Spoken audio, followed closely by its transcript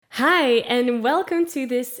Hi, and welcome to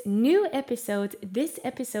this new episode. This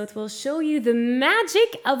episode will show you the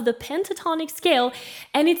magic of the pentatonic scale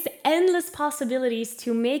and its endless possibilities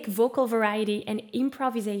to make vocal variety and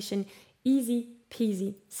improvisation easy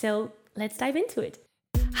peasy. So let's dive into it.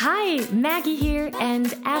 Hi, Maggie here,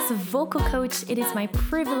 and as a vocal coach, it is my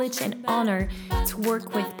privilege and honor to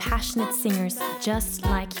work with passionate singers just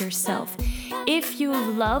like yourself. If you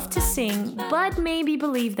love to sing, but maybe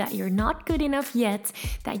believe that you're not good enough yet,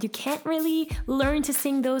 that you can't really learn to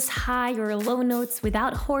sing those high or low notes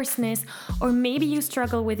without hoarseness, or maybe you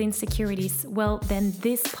struggle with insecurities, well, then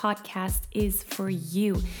this podcast is for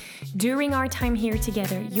you. During our time here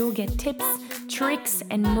together, you'll get tips, tricks,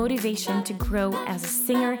 and motivation to grow as a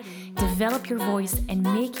singer, develop your voice, and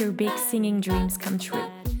make your big singing dreams come true.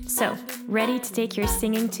 So, ready to take your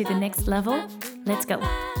singing to the next level? Let's go.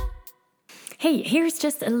 Hey, here's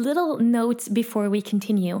just a little note before we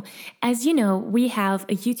continue. As you know, we have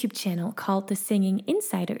a YouTube channel called The Singing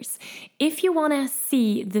Insiders. If you want to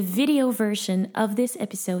see the video version of this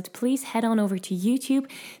episode, please head on over to YouTube,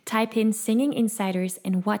 type in Singing Insiders,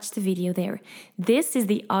 and watch the video there. This is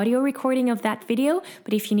the audio recording of that video,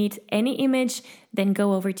 but if you need any image, then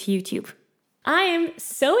go over to YouTube. I am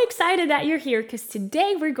so excited that you're here because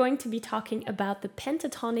today we're going to be talking about the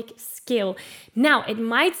pentatonic scale. Now, it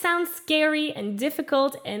might sound scary and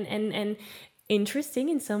difficult and interesting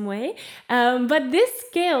in some way, but this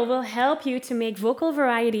scale will help you to make vocal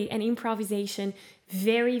variety and improvisation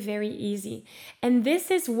very, very easy. And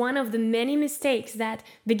this is one of the many mistakes that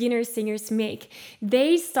beginner singers make.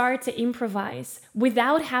 They start to improvise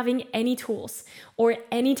without having any tools or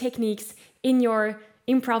any techniques in your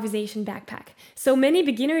improvisation backpack. So many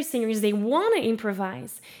beginner singers, they want to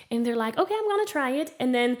improvise and they're like, okay, I'm going to try it.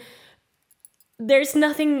 And then there's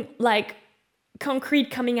nothing like concrete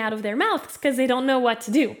coming out of their mouths because they don't know what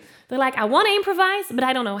to do. They're like, I want to improvise, but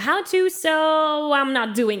I don't know how to, so I'm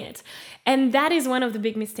not doing it. And that is one of the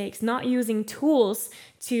big mistakes, not using tools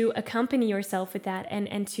to accompany yourself with that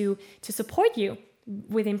and to support you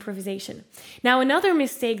with improvisation. Now, another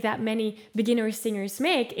mistake that many beginner singers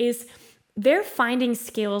make is they're finding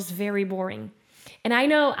scales very boring. And I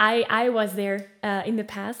know I was there in the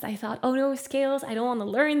past. I thought, oh no, scales, I don't want to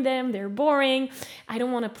learn them. They're boring. I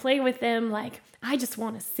don't want to play with them. Like, I just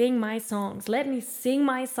want to sing my songs. Let me sing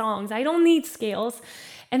my songs. I don't need scales.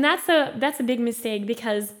 And that's a big mistake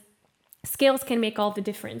because scales can make all the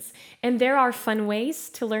difference. And there are fun ways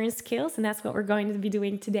to learn scales, and that's what we're going to be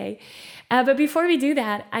doing today. But before we do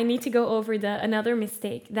that, I need to go over another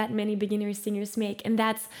mistake that many beginner singers make, and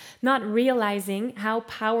that's not realizing how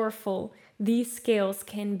powerful these scales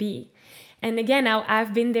can be. And again, now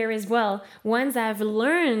I've been there as well. Once I've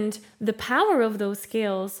learned the power of those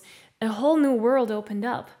scales, a whole new world opened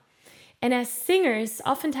up. And as singers,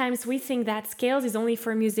 oftentimes we think that scales is only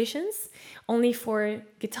for musicians, only for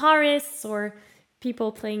guitarists or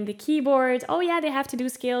people playing the keyboard. Oh yeah, they have to do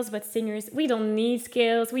scales, but singers, we don't need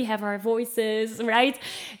scales. We have our voices, right?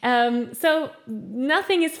 So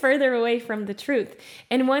nothing is further away from the truth.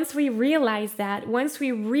 And once we realize that, once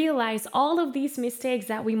we realize all of these mistakes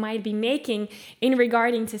that we might be making in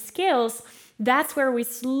regarding to scales, that's where we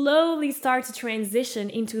slowly start to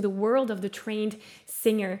transition into the world of the trained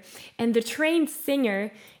singer. And the trained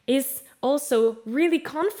singer is also really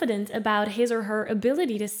confident about his or her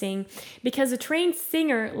ability to sing because a trained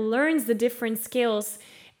singer learns the different scales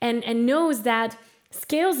and knows that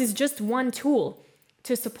scales is just one tool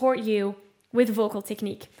to support you with vocal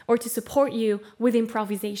technique or to support you with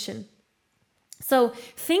improvisation. So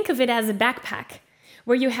think of it as a backpack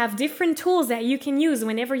where you have different tools that you can use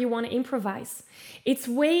whenever you want to improvise. It's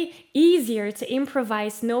way easier to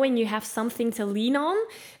improvise knowing you have something to lean on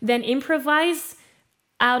than improvise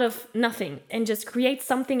out of nothing and just create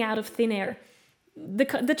something out of thin air.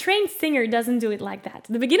 The trained singer doesn't do it like that.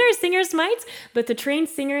 The beginner singers might, but the trained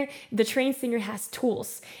singer has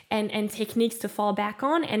tools and techniques to fall back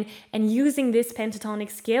on, and using this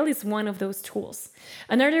pentatonic scale is one of those tools.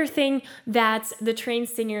 Another thing that the trained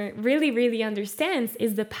singer really, really understands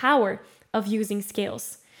is the power of using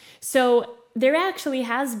scales. So there actually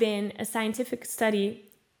has been a scientific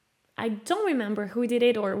study. I don't remember who did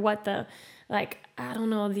it or what the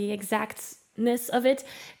exactness of it.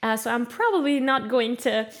 So I'm probably not going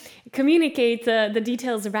to communicate the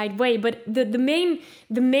details the right way. But the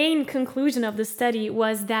main conclusion of the study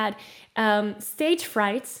was that stage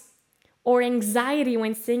fright or anxiety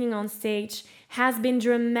when singing on stage has been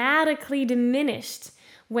dramatically diminished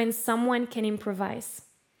when someone can improvise.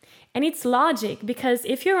 And it's logic, because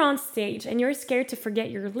if you're on stage and you're scared to forget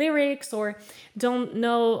your lyrics or don't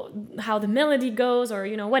know how the melody goes or,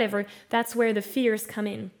 whatever, that's where the fears come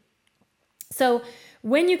in. So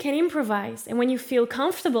when you can improvise and when you feel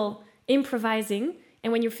comfortable improvising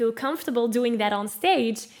and when you feel comfortable doing that on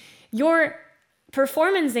stage, your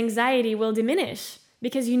performance anxiety will diminish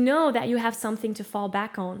because you know that you have something to fall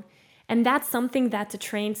back on. And that's something that the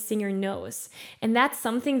trained singer knows. And that's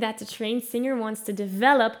something that the trained singer wants to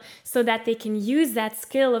develop so that they can use that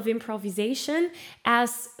skill of improvisation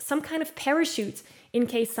as some kind of parachute in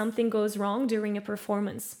case something goes wrong during a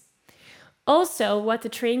performance. Also, what the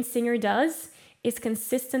trained singer does is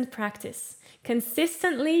consistent practice.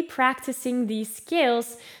 Consistently practicing these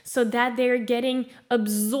skills so that they're getting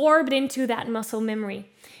absorbed into that muscle memory.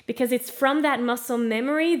 Because it's from that muscle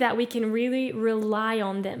memory that we can really rely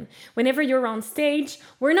on them. Whenever you're on stage,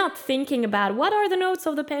 we're not thinking about what are the notes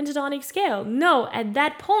of the pentatonic scale. No, at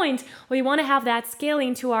that point, we want to have that scale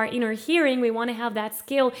into our inner hearing. We want to have that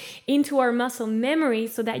scale into our muscle memory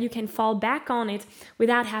so that you can fall back on it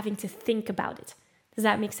without having to think about it. Does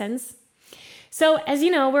that make sense? So, as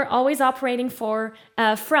you know, we're always operating from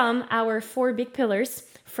our 4 big pillars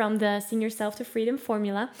from the Sing Yourself to Freedom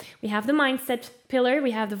formula. We have the mindset pillar,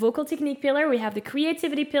 we have the vocal technique pillar, we have the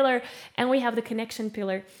creativity pillar, and we have the connection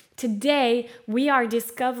pillar. Today, we are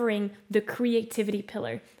discovering the creativity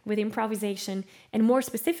pillar with improvisation, and more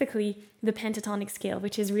specifically, the pentatonic scale,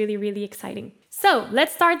 which is really, really exciting. So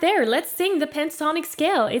let's start there. Let's sing the pentatonic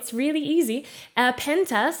scale. It's really easy.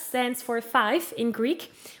 Penta stands for 5 in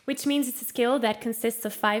Greek, which means it's a scale that consists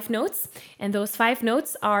of 5 notes, and those 5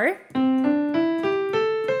 notes are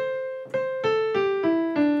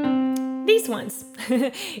these ones.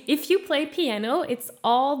 If you play piano, it's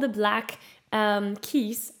all the black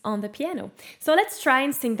keys on the piano. So let's try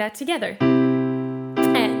and sing that together.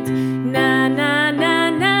 And na na na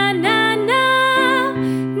na na na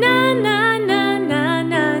na na na na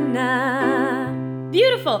na na.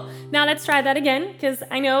 Beautiful. Now let's try that again, because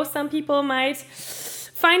I know some people might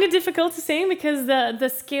find it difficult to sing because the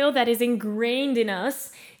scale that is ingrained in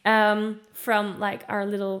us from like our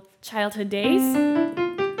little childhood days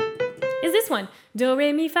is this one. Do,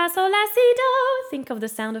 re, mi, fa, sol, la, si, do. Think of the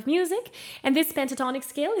sound of music. And this pentatonic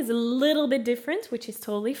scale is a little bit different, which is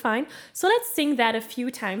totally fine. So let's sing that a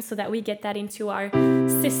few times so that we get that into our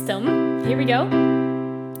system. Here we go.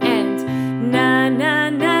 And na, na,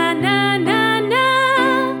 na, na, na,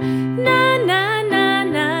 na. Na, na, na,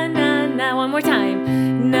 na, na, na. One more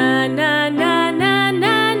time. Na, na, na, na,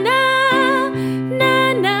 na, na.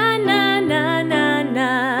 Na, na, na, na, na,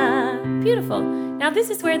 na. Beautiful. Now this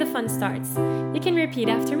is where the fun starts. You can repeat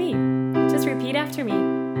after me. Just repeat after me.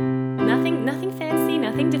 Nothing fancy,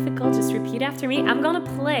 nothing difficult, just repeat after me. I'm gonna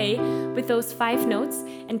play with those 5 notes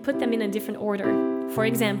and put them in a different order. For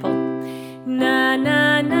example, na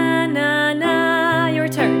na na na na, your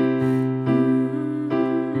turn.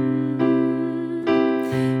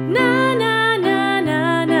 Na na na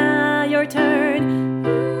na na, your turn.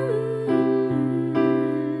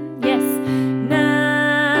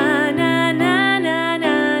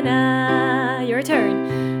 Turn.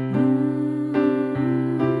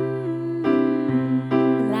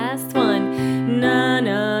 Last one. Na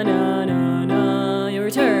na na na na. Your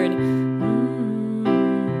turn.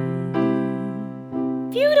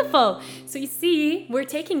 Beautiful. So you see, we're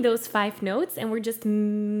taking those 5 notes and we're just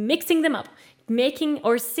mixing them up, making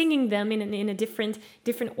or singing them in a different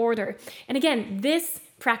order. And again, this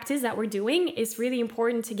practice that we're doing is really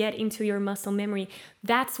important to get into your muscle memory.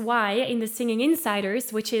 That's why in the Singing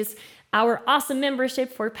Insiders, which is our awesome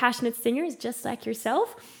membership for passionate singers just like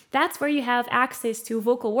yourself, that's where you have access to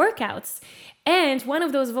vocal workouts. And one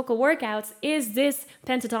of those vocal workouts is this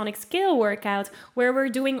pentatonic scale workout, where we're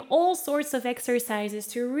doing all sorts of exercises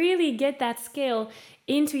to really get that scale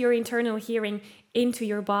into your internal hearing, into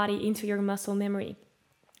your body, into your muscle memory.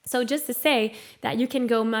 So just to say that you can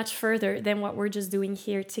go much further than what we're just doing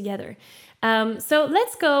here together. So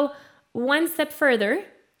let's go one step further,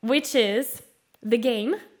 which is the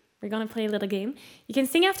game. We're going to play a little game. You can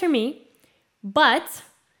sing after me, but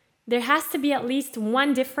there has to be at least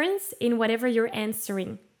one difference in whatever you're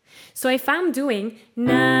answering. So if I'm doing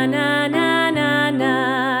na na na na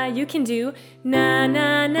na, you can do na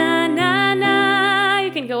na na na na.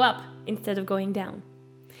 You can go up instead of going down.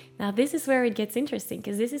 Now this is where it gets interesting,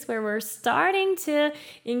 because this is where we're starting to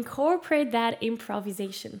incorporate that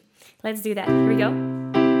improvisation. Let's do that. Here we go.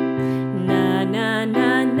 Na na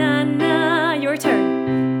na na na. Your turn.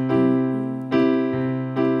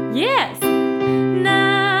 Yes.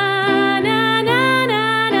 Na na na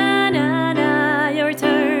na na na na. Your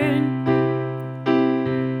turn.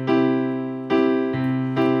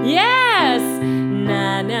 Yes.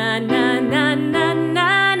 Na na na na na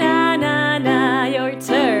na na na na. Your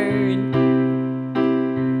turn.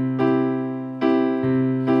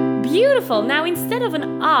 Beautiful. Now instead of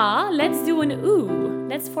ah, let's do an ooh.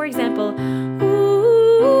 Let's, for example, ooh,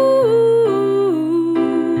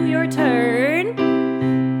 your turn.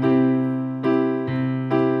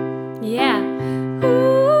 Yeah.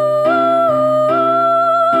 Ooh,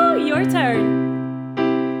 your turn.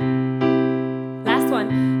 Last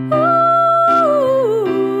one. Ooh,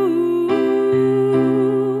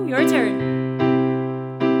 your turn.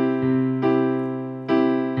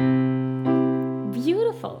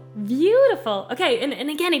 Beautiful, beautiful. Okay, and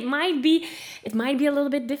again, it might be a little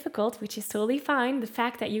bit difficult, which is totally fine. The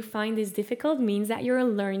fact that you find this difficult means that you're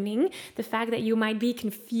learning. The fact that you might be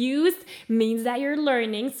confused means that you're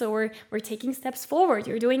learning. So we're taking steps forward.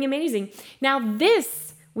 You're doing amazing. Now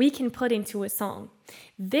this we can put into a song.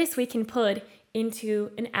 This we can put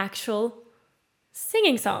into an actual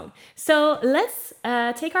singing song. So let's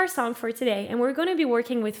take our song for today, and we're going to be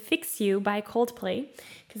working with Fix You by Coldplay,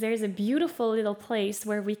 because there's a beautiful little place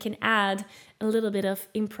where we can add a little bit of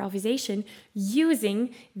improvisation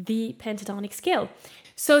using the pentatonic scale.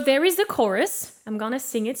 So there is the chorus. I'm going to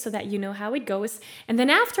sing it so that you know how it goes. And then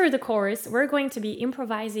after the chorus, we're going to be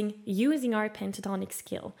improvising using our pentatonic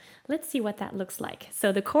scale. Let's see what that looks like.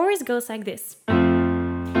 So the chorus goes like this.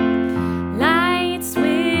 Lights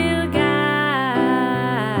will guide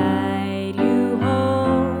you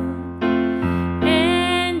home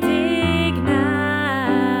and ignite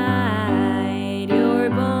your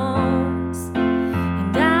bones,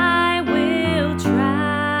 and I will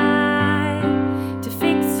try to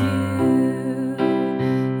fix you.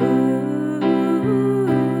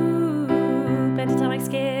 Ooh, pentatonic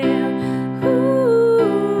scale.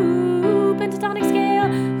 Ooh, pentatonic scale.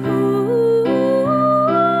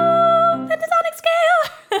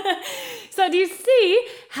 So do you see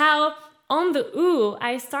how on the ooh,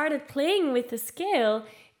 I started playing with the scale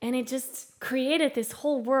and it just created this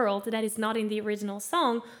whole world that is not in the original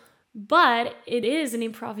song, but it is an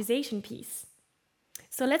improvisation piece.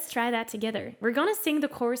 So let's try that together. We're gonna sing the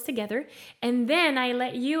chorus together, and then I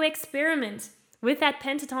let you experiment with that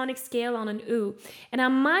pentatonic scale on an ooh. And I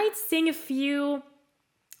might sing a few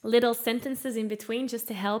little sentences in between just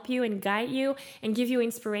to help you and guide you and give you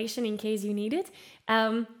inspiration in case you need it.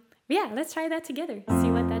 Yeah, let's try that together. See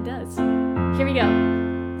what that does. Here we go.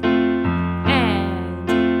 And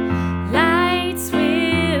lights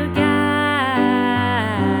will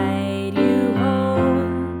guide you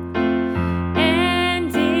home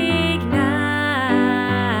and ignite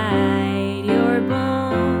your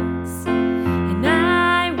bones, and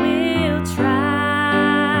I will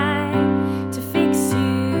try to fix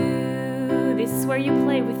you. This is where you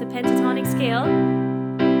play with the pentatonic scale.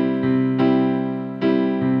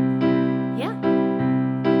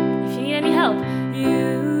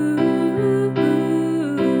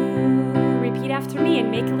 Repeat after me and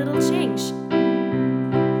make a little change.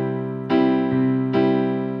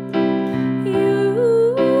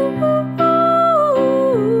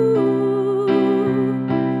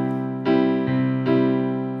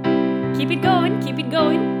 Keep it going, keep it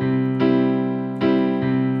going.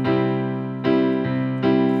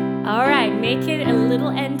 All right, make it a little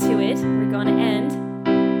end to it. We're gonna end.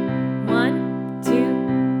 1,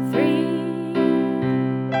 2, 3.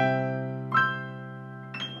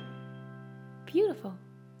 Beautiful.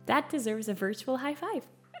 That deserves a virtual high five.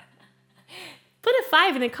 Put a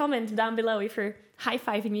 5 in the comment down below if you're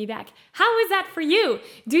high-fiving me back. How is that for you?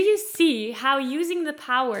 Do you see how using the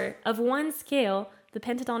power of one scale, the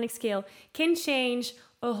pentatonic scale, can change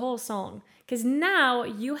a whole song? Because now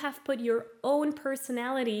you have put your own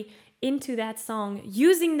personality into that song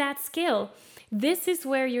using that scale. This is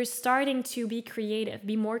where you're starting to be creative,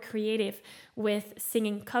 be more creative with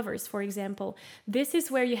singing covers, for example. This is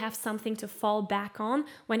where you have something to fall back on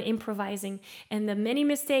when improvising. And the many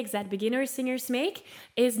mistakes that beginner singers make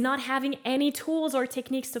is not having any tools or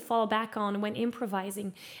techniques to fall back on when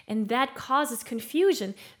improvising. And that causes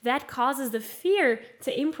confusion. That causes the fear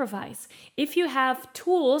to improvise. If you have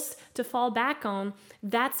tools to fall back on,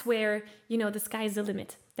 that's where, the sky's the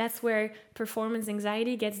limit. That's where performance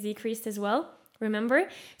anxiety gets decreased as well. Remember?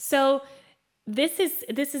 So this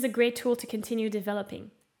is a great tool to continue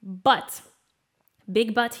developing. But,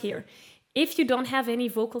 big but here, if you don't have any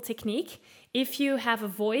vocal technique, if you have a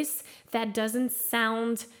voice that doesn't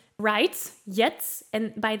sound right yet,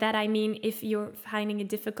 and by that I mean if you're finding it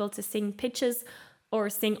difficult to sing pitches or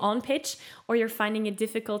sing on pitch, or you're finding it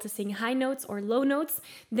difficult to sing high notes or low notes,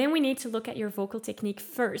 then we need to look at your vocal technique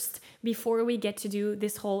first before we get to do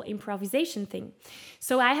this whole improvisation thing.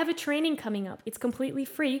 So I have a training coming up. It's completely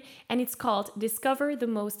free and it's called Discover the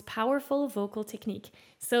Most Powerful Vocal Technique.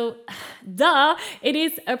 So, it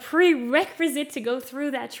is a prerequisite to go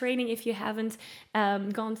through that training if you haven't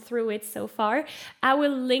gone through it so far. I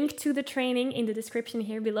will link to the training in the description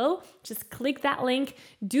here below. Just click that link,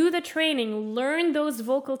 do the training, learn those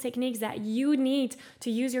vocal techniques that you need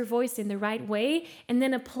to use your voice in the right way, and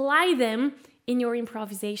then apply them in your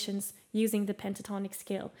improvisations using the pentatonic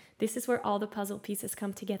scale. This is where all the puzzle pieces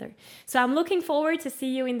come together. So I'm looking forward to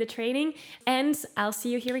see you in the training, and I'll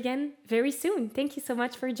see you here again very soon. Thank you so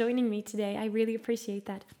much for joining me today. I really appreciate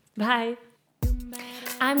that. Bye.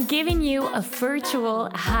 I'm giving you a virtual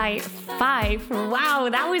high five. Wow,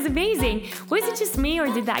 that was amazing. Was it just me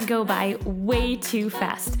or did that go by way too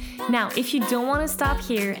fast? Now, if you don't want to stop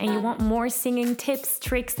here and you want more singing tips,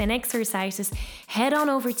 tricks, and exercises, head on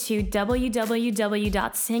over to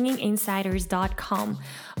www.singinginsiders.com.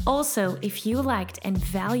 Also, if you liked and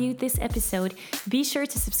valued this episode, be sure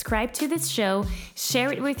to subscribe to this show,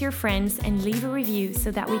 share it with your friends, and leave a review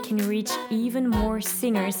so that we can reach even more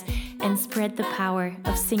singers and spread the power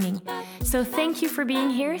of singing. So thank you for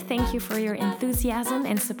being here. Thank you for your enthusiasm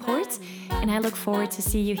and support. And I look forward to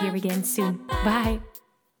see you here again soon. Bye.